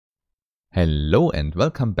Hello and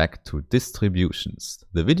welcome back to Distributions,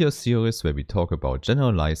 the video series where we talk about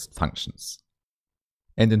generalized functions.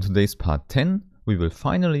 And in today's part 10, we will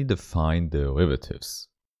finally define derivatives.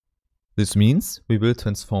 This means we will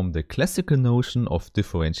transform the classical notion of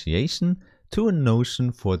differentiation to a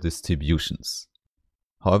notion for distributions.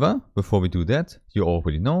 However, before we do that, you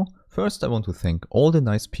already know, first I want to thank all the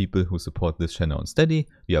nice people who support this channel on Steady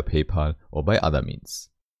via PayPal or by other means.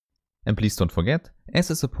 And please don't forget, as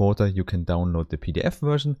a supporter you can download the PDF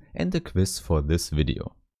version and the quiz for this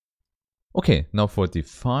video. Okay, now for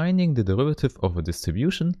defining the derivative of a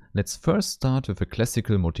distribution, let's first start with a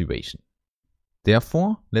classical motivation.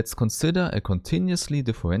 Therefore, let's consider a continuously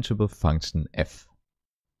differentiable function f.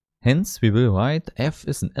 Hence, we will write f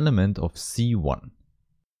is an element of C1.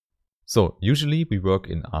 So, usually we work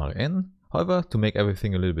in Rn, however, to make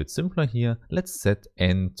everything a little bit simpler here, let's set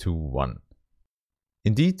n to 1.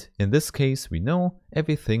 Indeed, in this case we know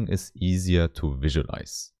everything is easier to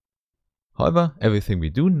visualize. However, everything we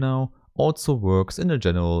do now also works in a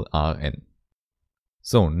general Rn.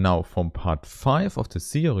 So now from part 5 of the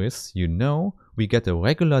series, you know we get a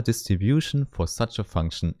regular distribution for such a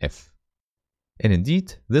function f. And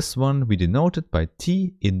indeed, this one we denoted by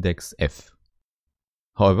t index f.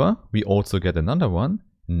 However, we also get another one,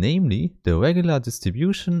 namely the regular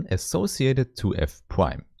distribution associated to f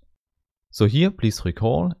prime. So here please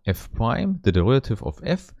recall f prime, the derivative of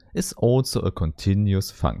f, is also a continuous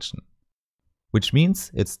function. Which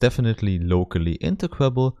means it's definitely locally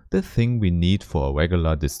integrable, the thing we need for a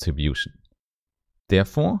regular distribution.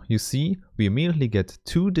 Therefore, you see, we immediately get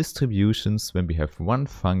two distributions when we have one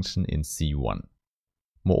function in C1.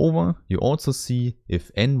 Moreover, you also see if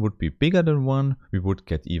n would be bigger than 1, we would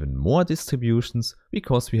get even more distributions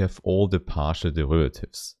because we have all the partial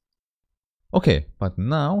derivatives. Okay, but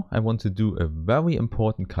now I want to do a very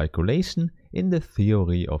important calculation in the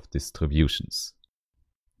theory of distributions.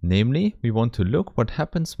 Namely, we want to look what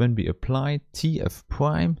happens when we apply tf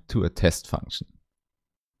prime to a test function.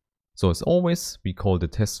 So as always, we call the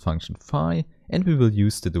test function phi and we will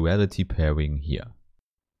use the duality pairing here.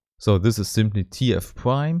 So this is simply tf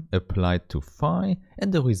prime applied to phi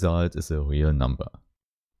and the result is a real number.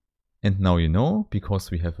 And now you know, because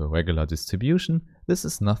we have a regular distribution, this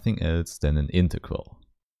is nothing else than an integral.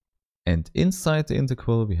 And inside the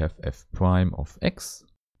integral we have f prime of x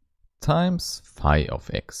times phi of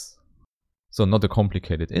x. So not a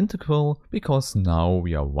complicated integral, because now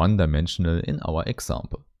we are one-dimensional in our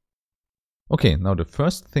example. Okay, now the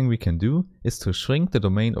first thing we can do is to shrink the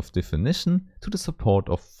domain of definition to the support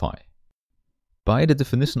of phi. By the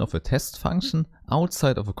definition of a test function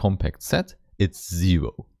outside of a compact set, it's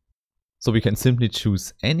 0. So we can simply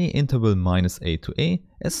choose any interval minus a to a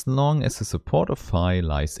as long as the support of phi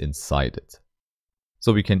lies inside it.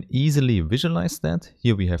 So we can easily visualize that.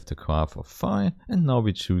 Here we have the graph of phi and now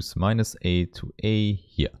we choose minus a to a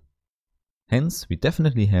here. Hence we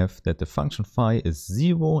definitely have that the function phi is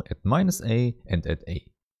 0 at minus a and at a.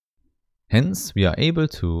 Hence we are able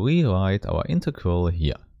to rewrite our integral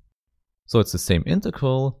here. So it's the same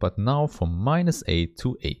integral but now from minus a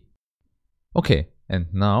to a. Okay. And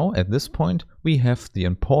now, at this point, we have the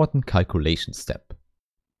important calculation step.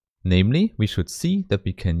 Namely, we should see that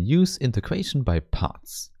we can use integration by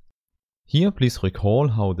parts. Here, please recall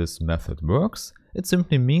how this method works. It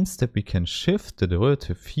simply means that we can shift the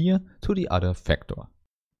derivative here to the other factor.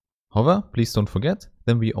 However, please don't forget,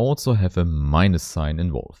 then we also have a minus sign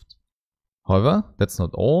involved. However, that's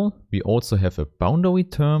not all. We also have a boundary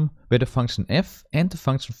term where the function f and the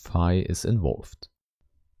function phi is involved.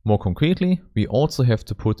 More concretely, we also have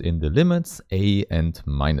to put in the limits a and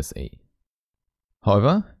minus a.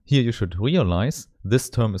 However, here you should realize this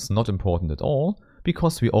term is not important at all,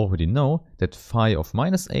 because we already know that phi of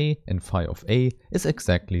minus a and phi of a is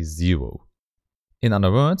exactly 0. In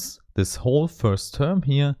other words, this whole first term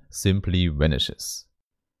here simply vanishes.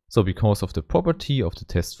 So because of the property of the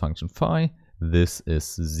test function phi, this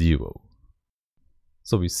is 0.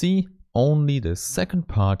 So we see only the second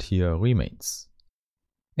part here remains.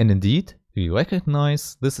 And indeed, we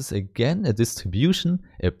recognize this is again a distribution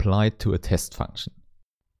applied to a test function.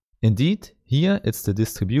 Indeed, here it's the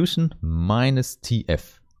distribution minus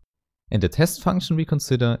tf. And the test function we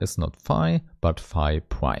consider is not phi, but phi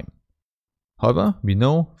prime. However, we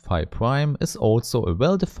know phi prime is also a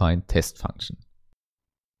well-defined test function.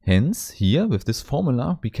 Hence, here with this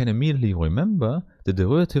formula, we can immediately remember the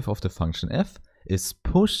derivative of the function f is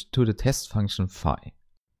pushed to the test function phi.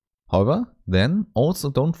 However, then also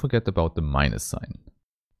don't forget about the minus sign.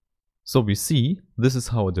 So we see this is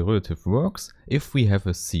how a derivative works if we have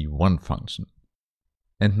a C1 function.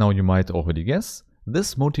 And now you might already guess,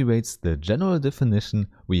 this motivates the general definition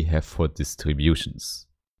we have for distributions.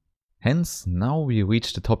 Hence, now we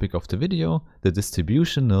reach the topic of the video, the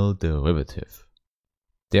distributional derivative.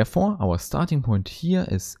 Therefore, our starting point here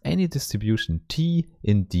is any distribution t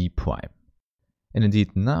in d prime. And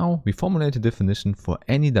indeed now we formulate a definition for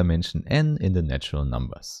any dimension n in the natural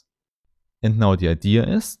numbers. And now the idea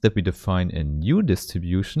is that we define a new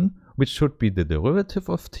distribution which should be the derivative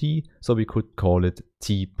of t, so we could call it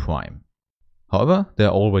t prime. However, there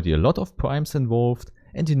are already a lot of primes involved,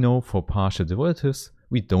 and you know, for partial derivatives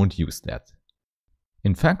we don't use that.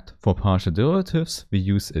 In fact, for partial derivatives we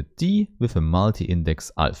use a d with a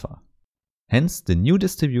multi-index alpha. Hence the new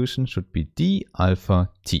distribution should be d alpha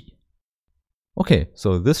t. Okay,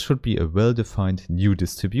 so this should be a well-defined new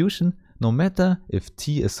distribution, no matter if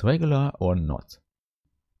t is regular or not.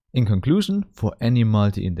 In conclusion, for any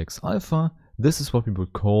multi-index alpha, this is what we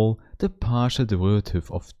would call the partial derivative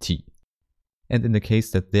of t. And in the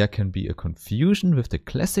case that there can be a confusion with the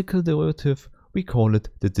classical derivative, we call it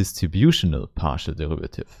the distributional partial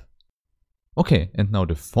derivative. Okay, and now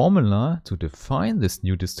the formula to define this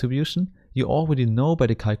new distribution you already know by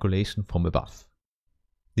the calculation from above.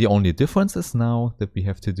 The only difference is now that we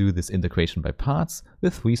have to do this integration by parts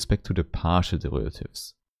with respect to the partial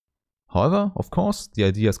derivatives. However, of course, the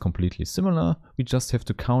idea is completely similar, we just have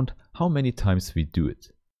to count how many times we do it.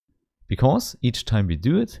 Because each time we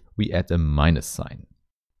do it, we add a minus sign.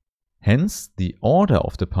 Hence, the order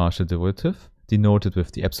of the partial derivative, denoted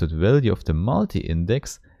with the absolute value of the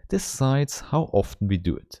multi-index, decides how often we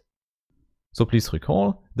do it. So please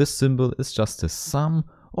recall, this symbol is just the sum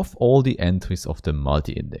of all the entries of the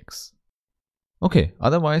multi-index. Okay,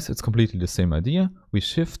 otherwise it's completely the same idea, we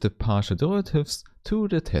shift the partial derivatives to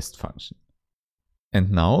the test function. And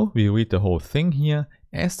now we read the whole thing here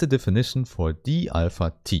as the definition for d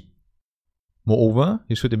alpha t. Moreover,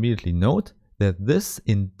 you should immediately note that this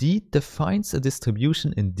indeed defines a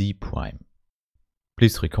distribution in d prime.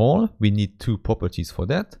 Please recall, we need two properties for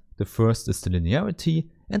that. The first is the linearity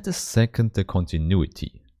and the second the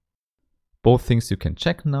continuity. Both things you can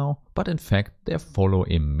check now, but in fact they follow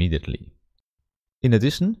immediately. In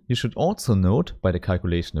addition, you should also note by the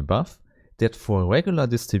calculation above that for regular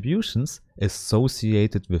distributions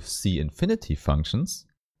associated with C infinity functions,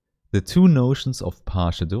 the two notions of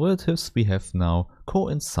partial derivatives we have now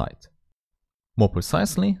coincide. More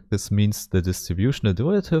precisely, this means the distributional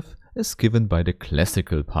derivative is given by the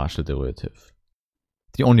classical partial derivative.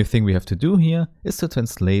 The only thing we have to do here is to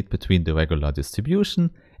translate between the regular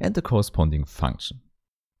distribution and the corresponding function.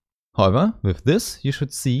 However, with this you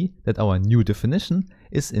should see that our new definition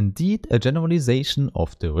is indeed a generalization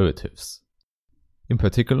of derivatives. In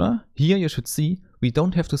particular, here you should see we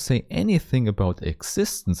don't have to say anything about the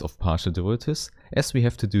existence of partial derivatives as we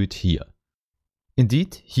have to do it here.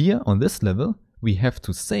 Indeed, here on this level we have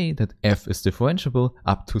to say that f is differentiable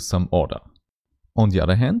up to some order. On the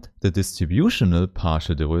other hand, the distributional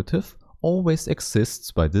partial derivative always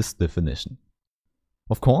exists by this definition.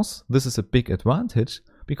 Of course, this is a big advantage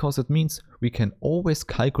because it means we can always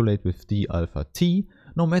calculate with d alpha t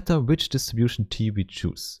no matter which distribution t we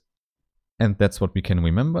choose. And that's what we can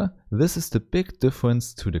remember, this is the big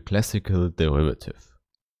difference to the classical derivative.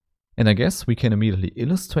 And I guess we can immediately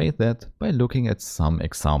illustrate that by looking at some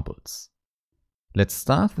examples. Let's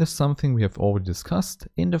start with something we have already discussed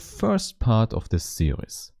in the first part of this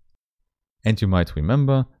series. And you might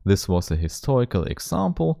remember this was a historical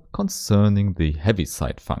example concerning the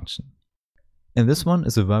Heaviside function. And this one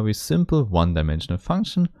is a very simple one-dimensional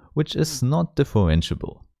function which is not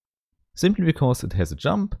differentiable. Simply because it has a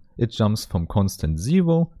jump, it jumps from constant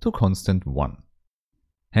 0 to constant 1.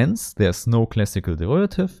 Hence there's no classical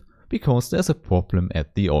derivative because there's a problem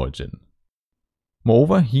at the origin.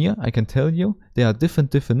 Moreover, here I can tell you there are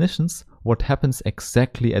different definitions what happens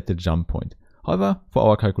exactly at the jump point. However, for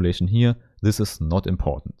our calculation here, this is not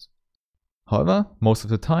important. However, most of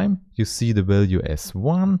the time you see the value as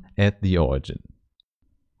 1 at the origin.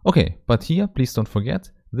 Okay, but here please don't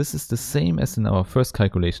forget, this is the same as in our first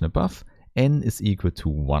calculation above, n is equal to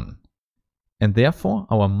 1. And therefore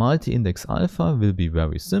our multi-index alpha will be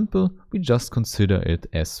very simple, we just consider it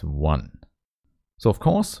as 1. So of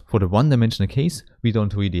course, for the one-dimensional case, we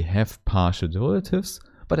don't really have partial derivatives,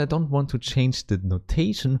 but I don't want to change the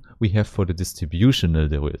notation we have for the distributional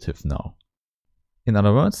derivative now. In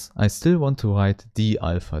other words, I still want to write d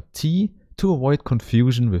alpha t to avoid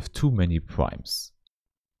confusion with too many primes.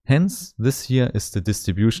 Hence, this here is the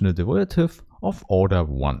distributional derivative of order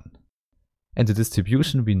 1. And the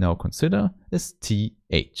distribution we now consider is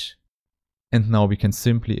th. And now we can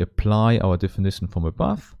simply apply our definition from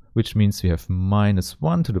above, which means we have minus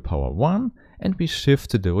 1 to the power 1 and we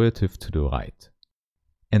shift the derivative to the right.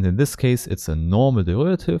 And in this case, it's a normal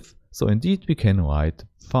derivative, so indeed we can write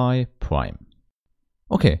phi prime.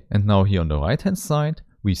 Okay, and now here on the right hand side,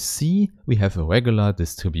 we see we have a regular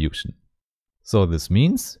distribution. So this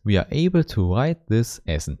means we are able to write this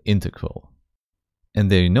as an integral. And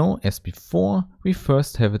there you know, as before, we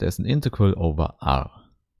first have it as an integral over R.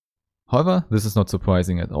 However, this is not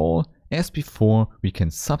surprising at all. As before, we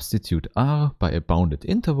can substitute R by a bounded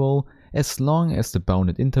interval as long as the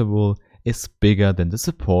bounded interval is bigger than the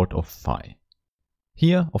support of phi.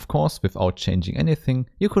 Here, of course, without changing anything,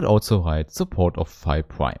 you could also write support of phi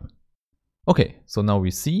prime. Okay, so now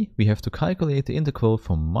we see we have to calculate the integral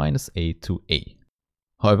from -a to a.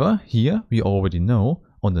 However, here we already know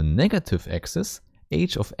on the negative axis,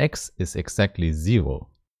 h of x is exactly 0.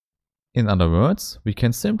 In other words, we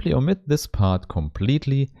can simply omit this part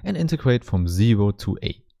completely and integrate from 0 to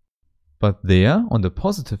a. But there, on the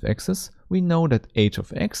positive axis, we know that h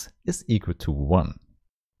of x is equal to 1.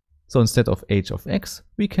 So instead of h of x,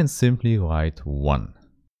 we can simply write 1.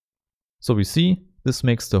 So we see this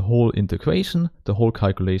makes the whole integration, the whole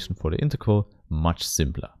calculation for the integral, much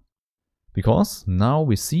simpler. Because now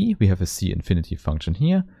we see we have a c infinity function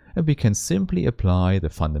here, and we can simply apply the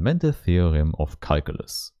fundamental theorem of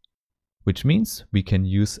calculus. Which means we can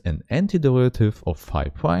use an antiderivative of phi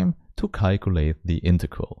prime to calculate the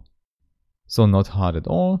integral. So not hard at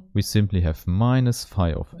all, we simply have minus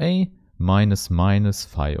phi of a minus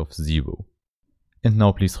phi of 0. And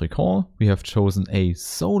now please recall, we have chosen a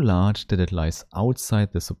so large that it lies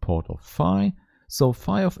outside the support of phi, so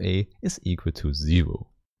phi of a is equal to 0.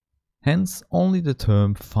 Hence, only the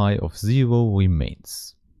term phi of 0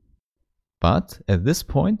 remains. But at this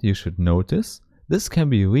point you should notice this can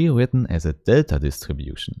be rewritten as a delta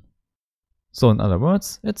distribution. So in other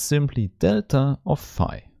words, it's simply delta of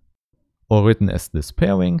phi. Or written as this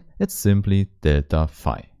pairing, it's simply delta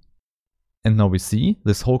phi. And now we see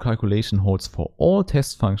this whole calculation holds for all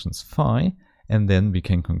test functions phi, and then we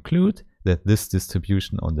can conclude that this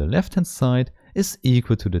distribution on the left hand side is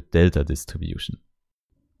equal to the delta distribution.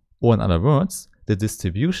 Or in other words, the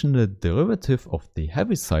distributional derivative of the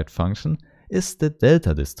Heaviside function is the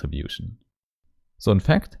delta distribution. So in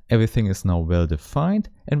fact, everything is now well defined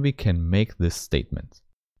and we can make this statement.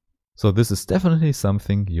 So this is definitely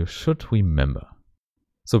something you should remember.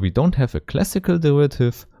 So we don't have a classical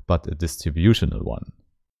derivative, but a distributional one.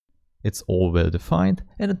 It's all well defined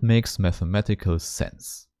and it makes mathematical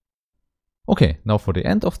sense. Okay, now for the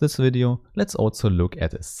end of this video, let's also look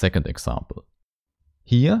at a second example.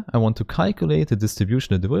 Here I want to calculate the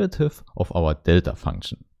distributional derivative of our delta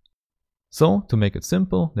function. So to make it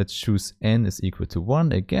simple, let's choose n is equal to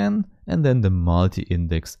 1 again and then the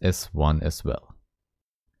multi-index as 1 as well.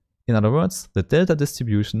 In other words, the delta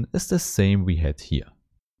distribution is the same we had here.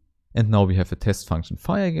 And now we have a test function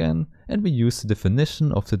phi again and we use the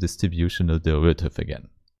definition of the distributional derivative again.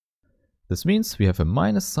 This means we have a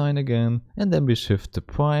minus sign again and then we shift the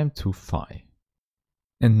prime to phi.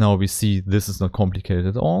 And now we see this is not complicated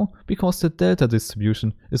at all because the delta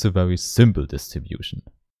distribution is a very simple distribution.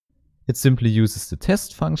 It simply uses the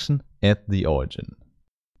test function at the origin.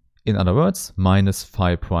 In other words, minus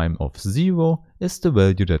phi prime of 0 is the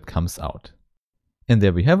value that comes out. And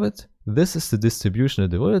there we have it. This is the distributional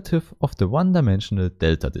derivative of the one-dimensional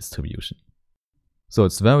delta distribution. So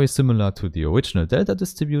it's very similar to the original delta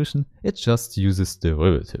distribution, it just uses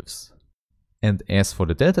derivatives. And as for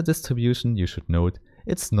the delta distribution, you should note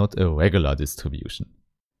it's not a regular distribution.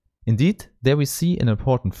 Indeed, there we see an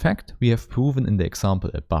important fact we have proven in the example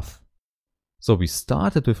above. So we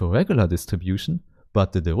started with a regular distribution,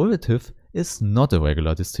 but the derivative is not a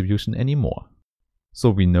regular distribution anymore. So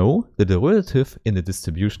we know the derivative in the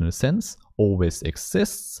distributional sense always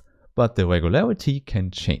exists, but the regularity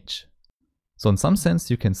can change. So in some sense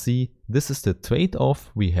you can see this is the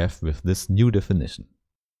trade-off we have with this new definition.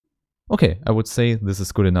 Okay, I would say this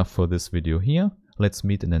is good enough for this video here. Let's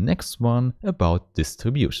meet in the next one about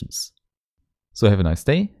distributions. So have a nice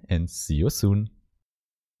day and see you soon.